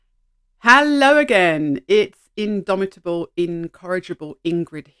Hello again. It's indomitable, incorrigible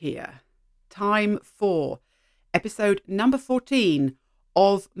Ingrid here. Time for episode number 14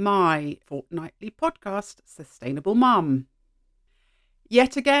 of my fortnightly podcast, Sustainable Mum.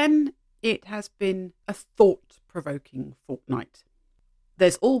 Yet again, it has been a thought-provoking fortnight.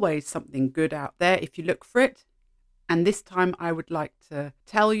 There's always something good out there if you look for it. And this time I would like to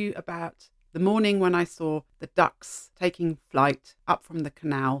tell you about the morning when I saw the ducks taking flight up from the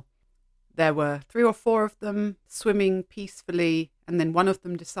canal. There were 3 or 4 of them swimming peacefully, and then one of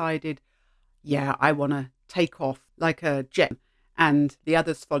them decided, I want to take off like a jet. And the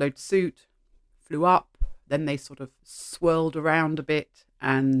others followed suit, flew up, then they sort of swirled around a bit,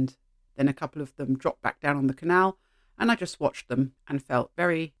 and then a couple of them dropped back down on the canal, and I just watched them and felt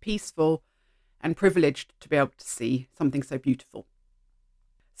very peaceful and privileged to be able to see something so beautiful.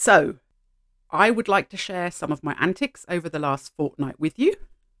 So, I would like to share some of my antics over the last fortnight with you.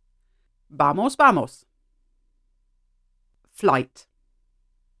 Vamos. Flight.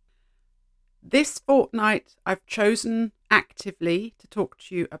 This fortnight, I've chosen actively to talk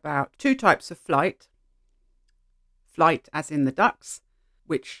to you about 2 types of flight. Flight as in the ducks,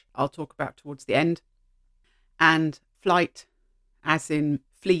 which I'll talk about towards the end, and flight as in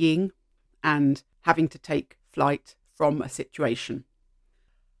fleeing and having to take flight from a situation.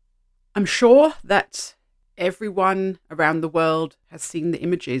 I'm sure that everyone around the world has seen the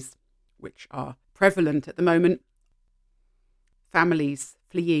images which are prevalent at the moment. Families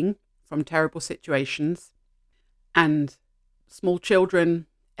fleeing from terrible situations, and small children,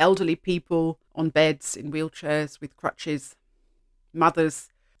 elderly people on beds in wheelchairs with crutches, mothers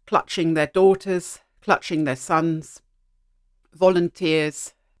clutching their daughters, clutching their sons,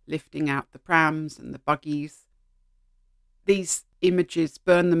 volunteers lifting out the prams and the buggies. These images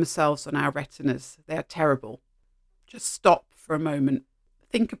burn themselves on our retinas. They are terrible. Just stop for a moment.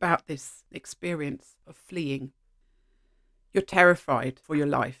 Think about this experience of fleeing. You're terrified for your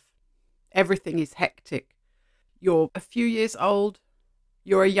life. Everything is hectic. You're a few years old.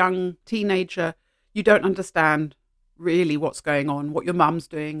 You're a young teenager. You don't understand really what's going on, what your mum's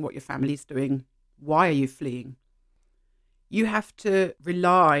doing, what your family's doing. Why are you fleeing? You have to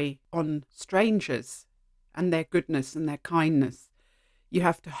rely on strangers and their goodness and their kindness. You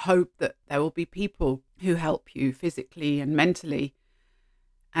have to hope that there will be people who help you physically and mentally.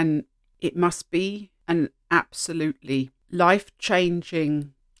 And it must be an absolutely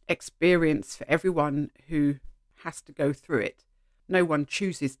life-changing experience for everyone who has to go through it. No one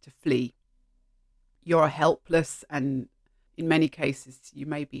chooses to flee. You're helpless, and in many cases you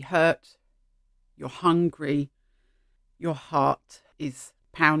may be hurt. You're hungry. Your heart is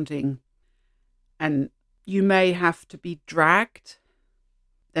pounding, and you may have to be dragged.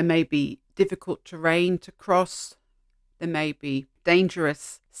 There may be difficult terrain to cross. There may be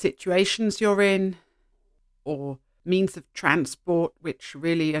dangerous situations you're in, or means of transport which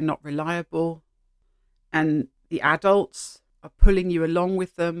really are not reliable. And the adults are pulling you along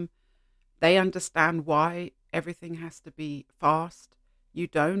with them. They understand why everything has to be fast. You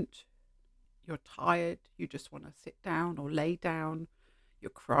don't. You're tired. You just want to sit down or lay down.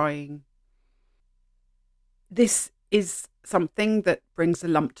 You're crying. This is something that brings a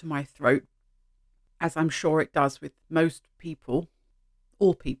lump to my throat, as I'm sure it does with most people,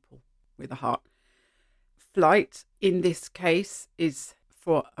 all people with a heart. Flight, in this case, is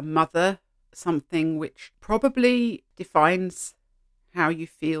for a mother something which probably defines how you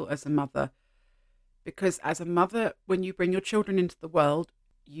feel as a mother. Because as a mother, when you bring your children into the world,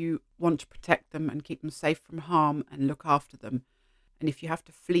 you want to protect them and keep them safe from harm and look after them. And if you have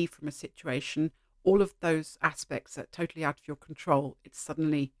to flee from a situation, all of those aspects are totally out of your control.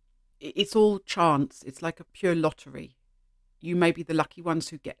 It's all chance. It's like a pure lottery. You may be the lucky ones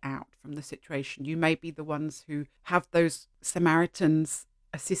who get out from the situation. You may be the ones who have those Samaritans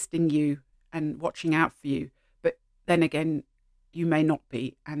assisting you and watching out for you. But then again, you may not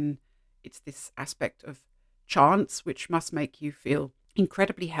be. And it's this aspect of chance which must make you feel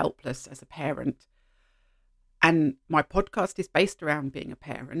incredibly helpless as a parent. And my podcast is based around being a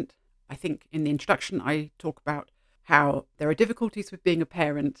parent. I think in the introduction, I talk about how there are difficulties with being a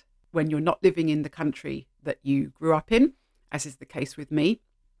parent when you're not living in the country that you grew up in, as is the case with me.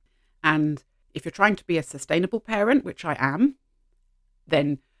 And if you're trying to be a sustainable parent, which I am,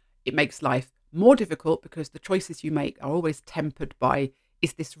 then it makes life more difficult because the choices you make are always tempered by,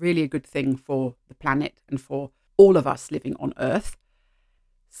 is this really a good thing for the planet and for all of us living on Earth?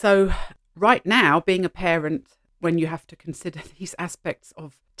 So right now, being a parent, when you have to consider these aspects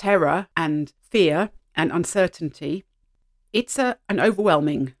of terror and fear and uncertainty, it's an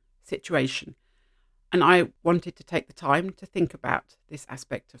overwhelming situation. And I wanted to take the time to think about this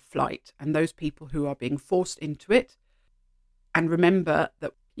aspect of flight and those people who are being forced into it. And remember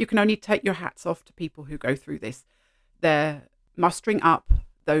that you can only take your hats off to people who go through this. They're mustering up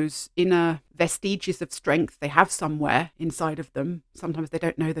those inner vestiges of strength they have somewhere inside of them. Sometimes they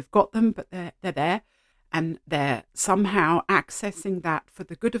don't know they've got them, but they're there. And they're somehow accessing that for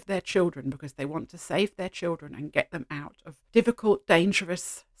the good of their children because they want to save their children and get them out of difficult,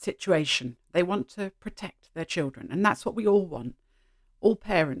 dangerous situation. They want to protect their children. And that's what we all want. All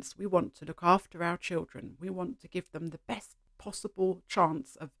parents, we want to look after our children. We want to give them the best possible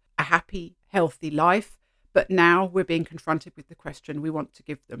chance of a happy, healthy life. But now we're being confronted with the question, we want to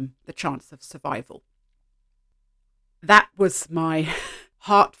give them the chance of survival. That was my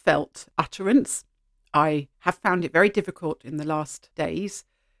heartfelt utterance. I have found it very difficult in the last days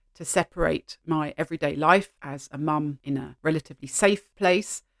to separate my everyday life as a mum in a relatively safe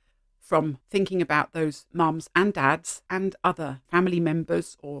place from thinking about those mums and dads and other family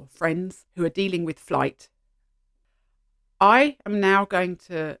members or friends who are dealing with flight. I am now going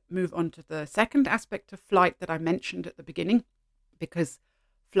to move on to the second aspect of flight that I mentioned at the beginning, because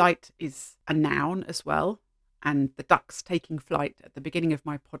flight is a noun as well. And the ducks taking flight at the beginning of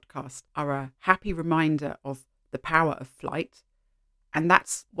my podcast are a happy reminder of the power of flight. And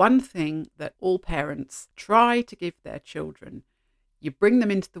that's one thing that all parents try to give their children. You bring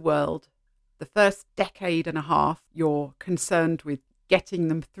them into the world. The first decade and a half, you're concerned with getting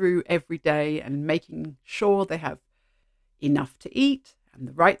them through every day and making sure they have enough to eat and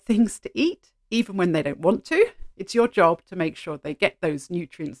the right things to eat, even when they don't want to. It's your job to make sure they get those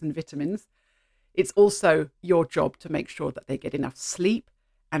nutrients and vitamins. It's also your job to make sure that they get enough sleep.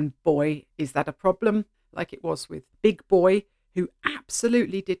 And boy, is that a problem, like it was with Big Boy, who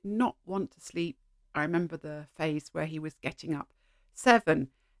absolutely did not want to sleep. I remember the phase where he was getting up 7,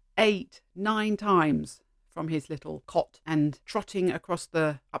 8, 9 times from his little cot and trotting across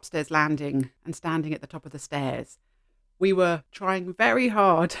the upstairs landing and standing at the top of the stairs. We were trying very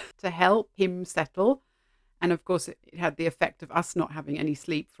hard to help him settle. And of course, it had the effect of us not having any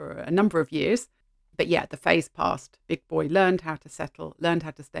sleep for a number of years. But yeah, the phase passed. Big Boy learned how to settle, learned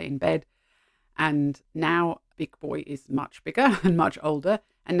how to stay in bed. And now Big Boy is much bigger and much older.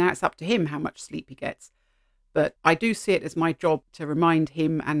 And now it's up to him how much sleep he gets. But I do see it as my job to remind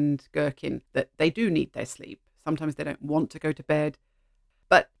him and Gherkin that they do need their sleep. Sometimes they don't want to go to bed.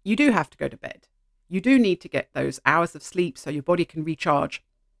 But you do have to go to bed. You do need to get those hours of sleep so your body can recharge.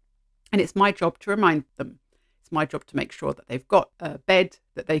 And it's my job to remind them. It's my job to make sure that they've got a bed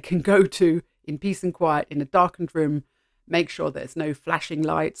that they can go to in peace and quiet in a darkened room. Make sure there's no flashing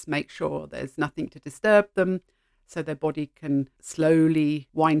lights. Make sure there's nothing to disturb them so their body can slowly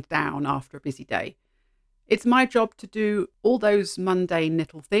wind down after a busy day. It's my job to do all those mundane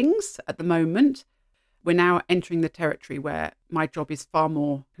little things at the moment. We're now entering the territory where my job is far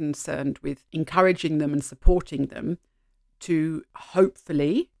more concerned with encouraging them and supporting them to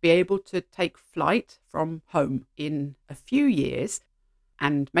hopefully be able to take flight from home in a few years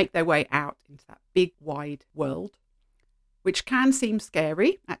and make their way out into that big, wide world, which can seem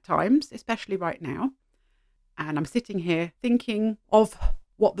scary at times, especially right now. And I'm sitting here thinking of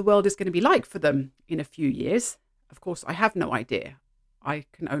what the world is going to be like for them in a few years. Of course, I have no idea. I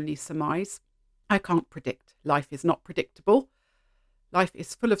can only surmise. I can't predict. Life is not predictable. Life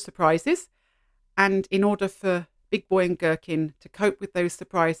is full of surprises. And in order for Big Boy and Gherkin to cope with those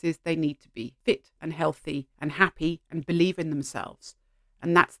surprises, they need to be fit and healthy and happy and believe in themselves.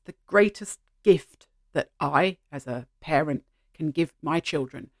 And that's the greatest gift that I, as a parent, can give my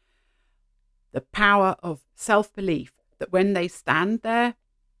children. The power of self-belief that when they stand there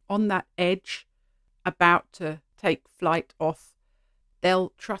on that edge, about to take flight off,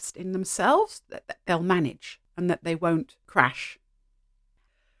 they'll trust in themselves, that they'll manage and that they won't crash.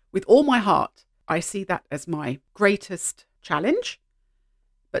 With all my heart, I see that as my greatest challenge,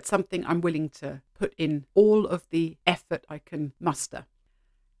 but something I'm willing to put in all of the effort I can muster.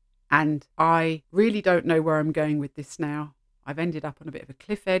 And I really don't know where I'm going with this now. I've ended up on a bit of a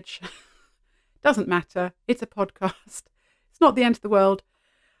cliff edge. Doesn't matter. It's a podcast. It's not the end of the world.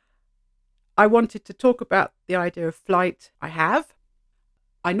 I wanted to talk about the idea of flight I have.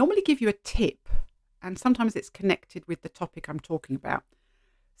 I normally give you a tip, and sometimes it's connected with the topic I'm talking about.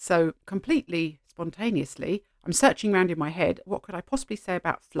 So completely spontaneously, I'm searching around in my head, what could I possibly say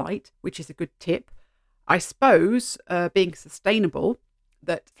about flight, which is a good tip? I suppose, being sustainable,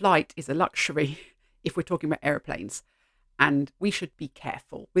 that flight is a luxury if we're talking about aeroplanes, and we should be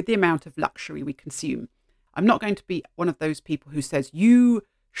careful with the amount of luxury we consume. I'm not going to be one of those people who says you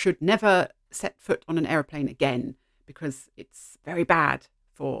should never set foot on an aeroplane again because it's very bad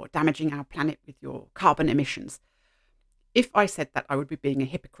for damaging our planet with your carbon emissions. If I said that, I would be being a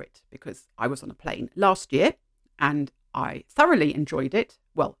hypocrite, because I was on a plane last year and I thoroughly enjoyed it.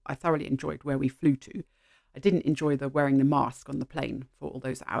 Well, I thoroughly enjoyed where we flew to. I didn't enjoy wearing the mask on the plane for all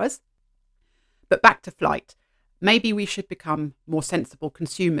those hours. But back to flight. Maybe we should become more sensible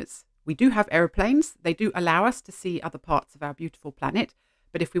consumers. We do have aeroplanes. They do allow us to see other parts of our beautiful planet.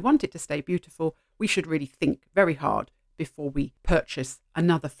 But if we want it to stay beautiful, we should really think very hard before we purchase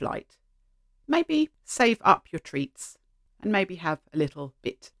another flight. Maybe save up your treats and maybe have a little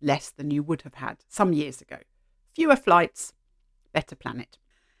bit less than you would have had some years ago. Fewer flights, better planet.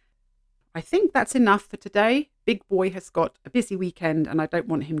 I think that's enough for today. Big Boy has got a busy weekend and I don't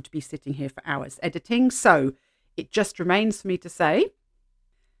want him to be sitting here for hours editing. So it just remains for me to say,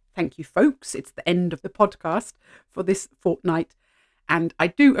 thank you, folks. It's the end of the podcast for this fortnight. And I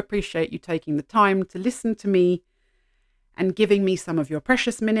do appreciate you taking the time to listen to me and giving me some of your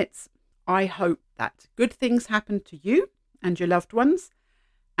precious minutes. I hope that good things happen to you and your loved ones.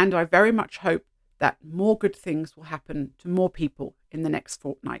 And I very much hope that more good things will happen to more people in the next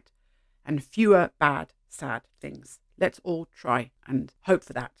fortnight and fewer bad, sad things. Let's all try and hope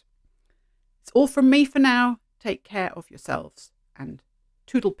for that. It's all from me for now. Take care of yourselves and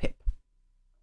toodle pip.